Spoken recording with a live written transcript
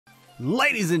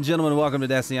Ladies and gentlemen, welcome to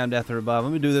Destiny. I'm Death or Above.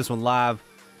 I'm going to do this one live.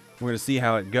 We're going to see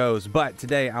how it goes. But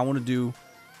today, I want to do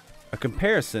a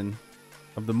comparison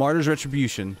of the Martyr's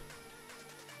Retribution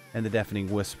and the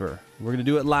Deafening Whisper. We're going to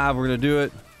do it live. We're going to do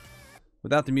it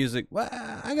without the music. Well,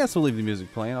 I guess we'll leave the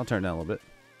music playing. I'll turn it down a little bit.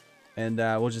 And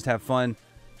we'll just have fun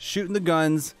shooting the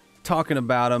guns, talking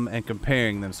about them, and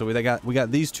comparing them. So we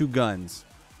got these two guns.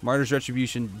 Martyr's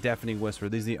Retribution, Deafening Whisper.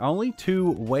 These are the only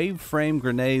two wave frame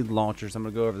grenade launchers. I'm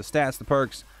going to go over the stats, the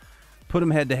perks, put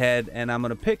them head to head, and I'm going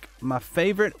to pick my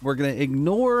favorite. We're going to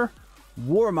ignore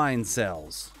Warmind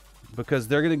cells because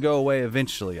they're going to go away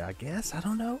eventually, I guess. I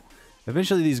don't know.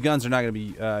 Eventually, these guns are not going to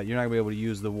be, you're not going to be able to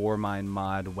use the Warmind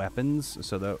mod weapons,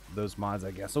 so those mods,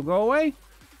 I guess, will go away.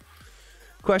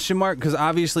 Question mark, because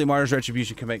obviously Martyr's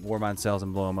Retribution can make Warmind cells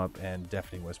and blow them up, and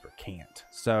Deafening Whisper can't.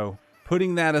 So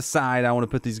putting that aside, I want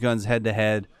to put these guns head to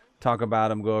head, talk about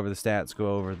them, go over the stats,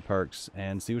 go over the perks,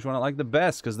 and see which one I like the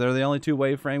best, because they're the only two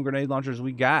wave frame grenade launchers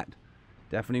we got.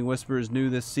 Deafening Whisper is new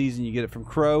this season. You get it from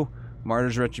Crow.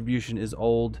 Martyr's Retribution is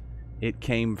old. It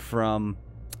came from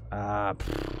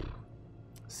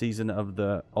Season of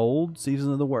the Old,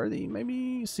 Season of the Worthy,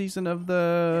 maybe Season of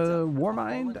the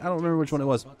Warmind. I don't remember which one it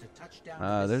was.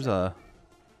 There's a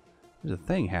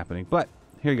thing happening, but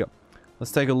here you go.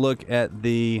 Let's take a look at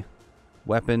the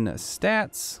weapon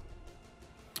stats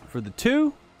for the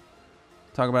two.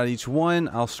 Talk about each one.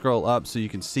 I'll scroll up so you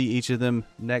can see each of them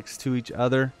next to each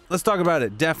other. Let's talk about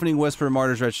it. Deafening Whisper,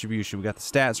 Martyr's Retribution. We got the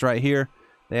stats right here.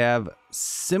 They have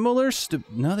similar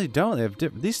no, they don't. They have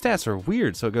different. These stats are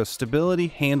weird. So it goes stability,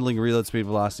 handling, reload speed,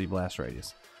 velocity, blast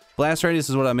radius. Blast radius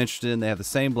is what I'm interested in. They have the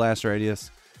same blast radius.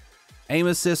 Aim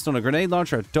assist on a grenade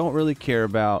launcher, I don't really care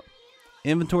about.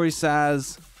 Inventory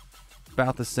size,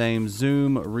 about the same.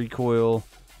 Zoom, recoil,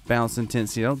 bounce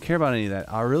intensity. I don't care about any of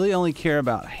that. I really only care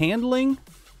about handling,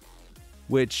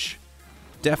 which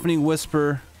Deafening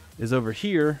Whisper is over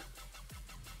here.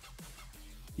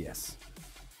 Yes.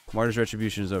 Martyr's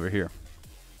Retribution is over here.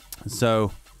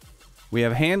 So we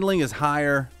have handling is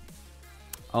higher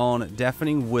on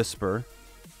Deafening Whisper.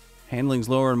 Handling's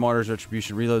lower in Martyr's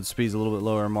Retribution. Reload speed's a little bit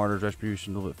lower in Martyr's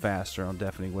Retribution, a little bit faster on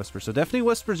Deafening Whisper. So Deafening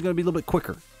Whisper is going to be a little bit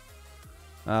quicker.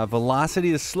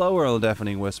 Velocity is slower on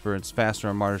Deafening Whisper. It's faster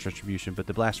on Martyr's Retribution, but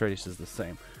the blast radius is the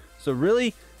same. So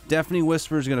really, Deafening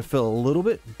Whisper is going to feel a little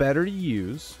bit better to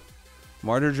use.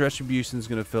 Martyr's Retribution is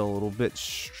going to feel a little bit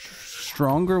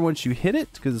stronger once you hit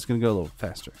it because it's going to go a little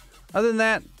faster. Other than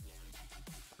that,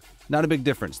 not a big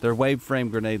difference. They're wave frame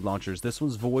grenade launchers. This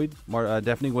one's void.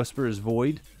 Deafening Whisper is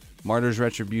void. Martyr's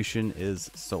Retribution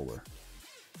is solar.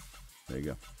 There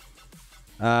you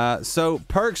go. So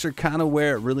perks are kind of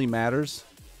where it really matters.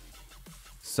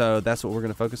 So that's what we're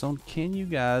going to focus on. Can you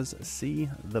guys see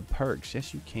the perks?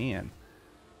 Yes, you can.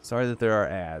 Sorry that there are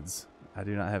ads. I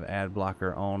do not have ad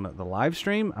blocker on the live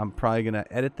stream. I'm probably going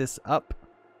to edit this up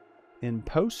in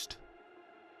post.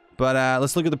 But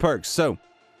let's look at the perks. So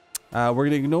we're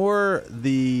going to ignore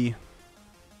the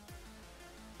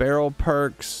barrel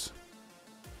perks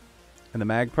and the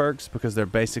mag perks because they're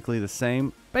basically the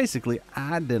same, basically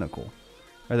identical,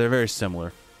 or they're very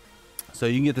similar. So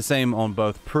you can get the same on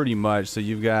both pretty much. So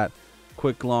you've got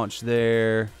quick launch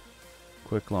there,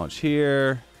 quick launch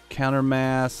here, counter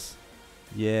mass,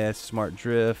 yes, smart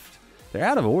drift. They're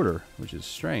out of order, which is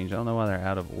strange. I don't know why they're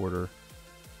out of order.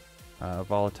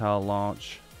 Volatile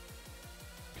launch,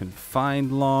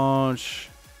 confined launch,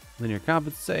 linear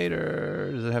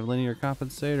compensator. Does it have linear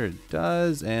compensator? It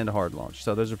does, and a hard launch.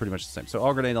 So those are pretty much the same. So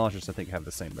all grenade launchers, I think, have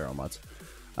the same barrel mods.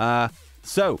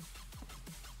 So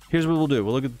here's what we'll do.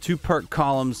 We'll look at the two perk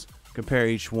columns, compare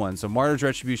each one. So Martyr's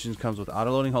Retribution comes with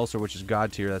auto-loading holster, which is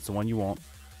God tier. That's the one you want.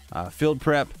 Field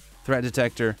prep, threat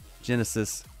detector,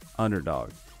 Genesis, underdog.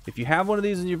 If you have one of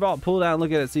these in your vault, pull it out and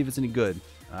look at it, see if it's any good.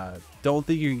 Don't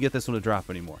think you can get this one to drop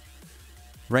anymore.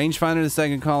 Rangefinder in the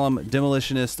second column,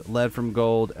 Demolitionist, Lead from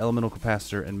Gold, Elemental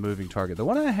Capacitor, and Moving Target. The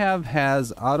one I have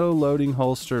has auto-loading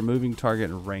holster, Moving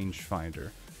Target, and Rangefinder.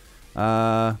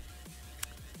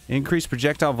 Increased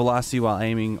projectile velocity while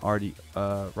aiming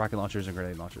rocket launchers and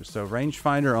grenade launchers. So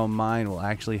Rangefinder on mine will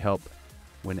actually help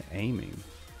when aiming.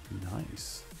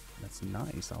 Nice. That's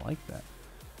nice. I like that.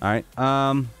 All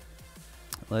right.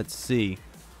 Let's see.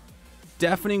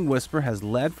 Deafening Whisper has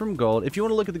Lead from Gold. If you want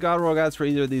to look at the God Roll guides for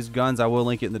either of these guns, I will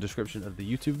link it in the description of the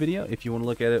YouTube video. If you want to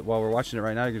look at it while we're watching it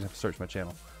right now, you're going to have to search my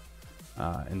channel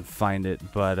and find it.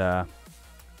 But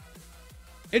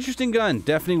interesting gun.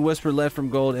 Deafening Whisper, Lead from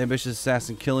Gold, Ambitious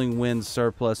Assassin, Killing Wind,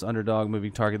 Surplus, Underdog,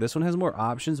 Moving Target. This one has more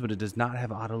options, but it does not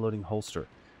have auto-loading holster.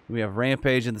 We have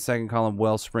Rampage in the second column,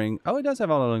 Wellspring. Oh, it does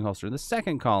have auto-loading holster in the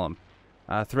second column.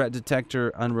 Threat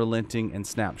Detector, Unrelenting, and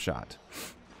Snapshot.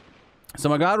 So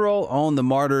my god roll on the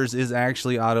Martyrs is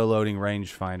actually auto-loading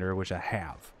rangefinder, which I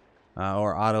have.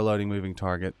 Or auto-loading moving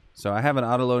target. So I have an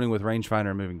auto-loading with rangefinder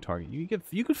and moving target.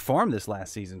 You could farm this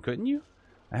last season, couldn't you?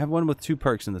 I have one with 2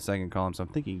 perks in the second column, so I'm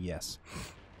thinking yes.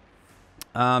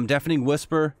 Deafening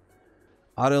Whisper.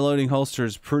 Auto-loading holster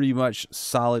is pretty much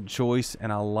solid choice,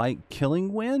 and I like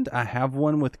Killing Wind. I have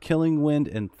one with Killing Wind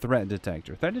and Threat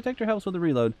Detector. Threat Detector helps with the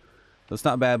reload, so it's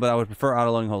not bad, but I would prefer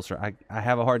auto-loading holster. I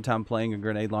have a hard time playing a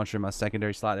grenade launcher in my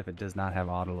secondary slot if it does not have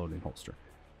auto-loading holster.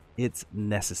 It's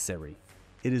necessary.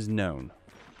 It is known.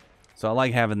 So I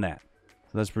like having that.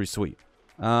 So that's pretty sweet.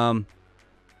 Lead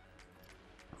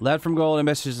from Gold,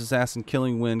 Ambitious Assassin,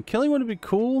 Killing Wind. Killing Wind would be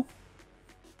cool.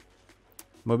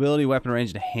 Mobility, weapon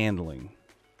range, and handling.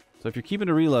 So if you're keeping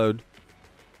a reload,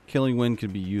 Killing Wind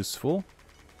could be useful.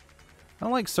 I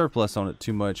don't like Surplus on it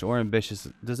too much, or Ambitious.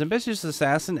 Does Ambitious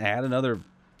Assassin add another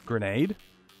grenade?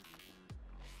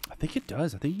 I think it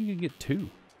does. I think you could get 2.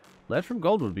 Lead from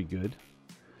Gold would be good.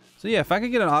 So yeah, if I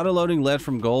could get an auto-loading Lead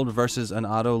from Gold versus an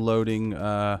auto-loading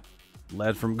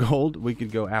Lead from Gold, we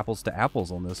could go apples to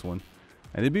apples on this one.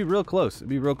 And it'd be real close. It'd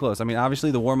be real close. I mean, obviously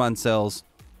the Warmind cells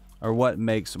are what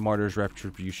makes Martyr's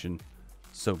Retribution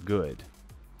so good.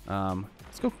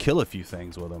 Let's go kill a few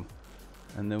things with them,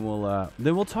 and then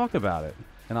we'll talk about it,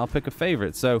 and I'll pick a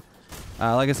favorite. So,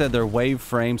 like I said, they're wave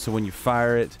frames, so when you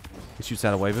fire it, it shoots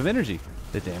out a wave of energy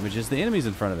that damages the enemies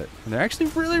in front of it, and they're actually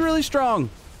really, really strong,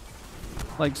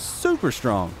 like super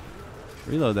strong.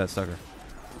 Reload that sucker.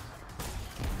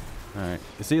 All right,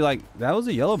 you see, like that was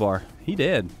a yellow bar. He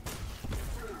dead.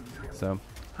 So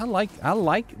I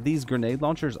like these grenade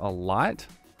launchers a lot.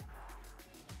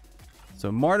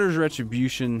 So Martyr's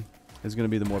Retribution is going to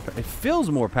be the more... It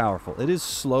feels more powerful. It is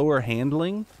slower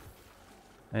handling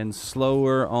and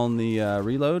slower on the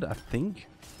reload, I think.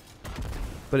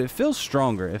 But it feels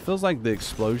stronger. It feels like the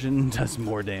explosion does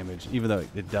more damage, even though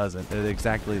it doesn't. It's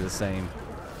exactly the same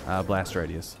blast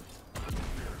radius.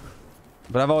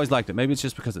 But I've always liked it. Maybe it's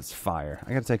just because it's fire.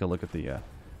 I got to take a look at the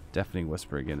Deafening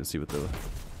Whisper again to see what the...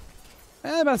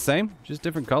 about the same. Just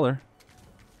different color.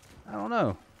 I don't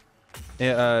know.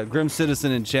 Grim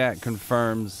Citizen in chat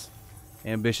confirms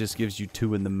Ambitious gives you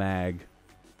 2 in the mag.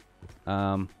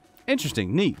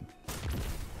 Interesting. Neat.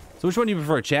 So which one do you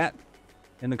prefer? Chat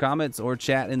in the comments or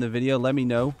chat in the video? Let me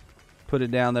know. Put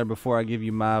it down there before I give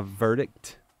you my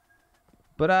verdict.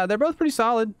 But they're both pretty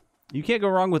solid. You can't go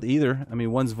wrong with either. I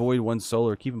mean, one's void, one's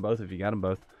solar. Keep them both if you got them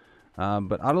both.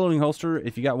 But auto-loading holster,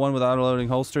 if you got one with auto-loading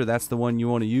holster, that's the one you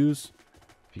want to use.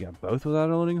 If you got both with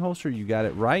auto-loading holster, you got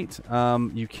it right.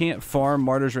 You can't farm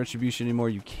Martyr's Retribution anymore.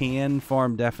 You can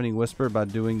farm Deafening Whisper by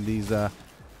doing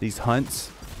these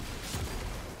hunts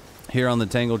here on the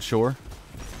Tangled Shore.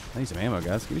 I need some ammo,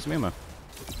 guys. Give me some ammo.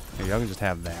 Here, y'all can just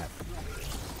have that.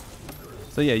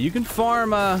 So yeah, you can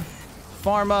farm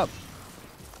up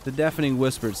the Deafening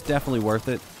Whisper. It's definitely worth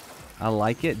it. I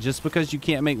like it. Just because you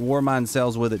can't make Warmind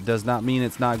cells with it does not mean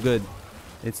it's not good.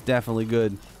 It's definitely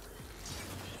good.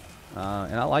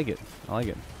 And I like it. I like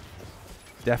it.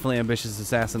 Definitely Ambitious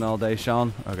Assassin all day,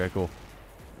 Sean. Okay, cool.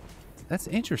 That's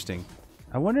interesting.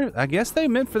 I wonder... I guess they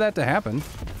meant for that to happen.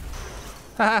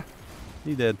 Haha.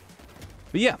 He did.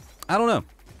 But yeah, I don't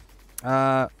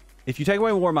know. If you take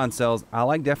away Warmind cells, I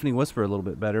like Deafening Whisper a little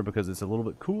bit better because it's a little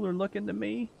bit cooler looking to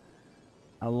me.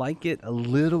 I like it a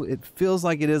little... It feels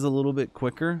like it is a little bit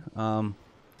quicker.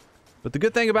 But the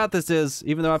good thing about this is,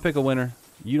 even though I pick a winner,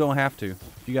 you don't have to.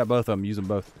 If you got both of them, use them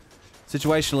both.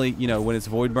 Situationally, you know, when it's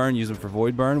Void Burn, use them for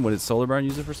Void Burn. When it's Solar Burn,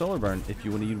 use it for Solar Burn. If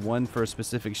you need one for a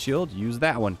specific shield, use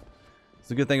that one. So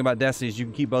the good thing about Destiny is you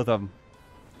can keep both of them.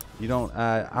 You don't...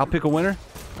 I'll pick a winner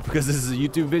because this is a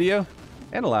YouTube video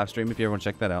and a live stream if you ever want to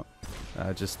check that out.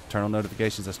 Just turn on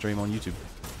notifications. I stream on YouTube.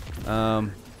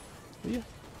 But yeah.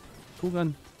 Cool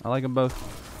gun. I like them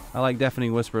both. I like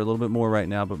Deafening Whisper a little bit more right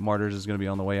now, but Martyrs is going to be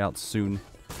on the way out soon.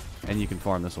 And you can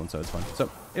farm this one, so it's fun.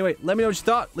 So, anyway, let me know what you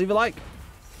thought. Leave a like.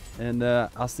 And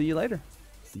I'll see you later.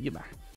 See you, bye.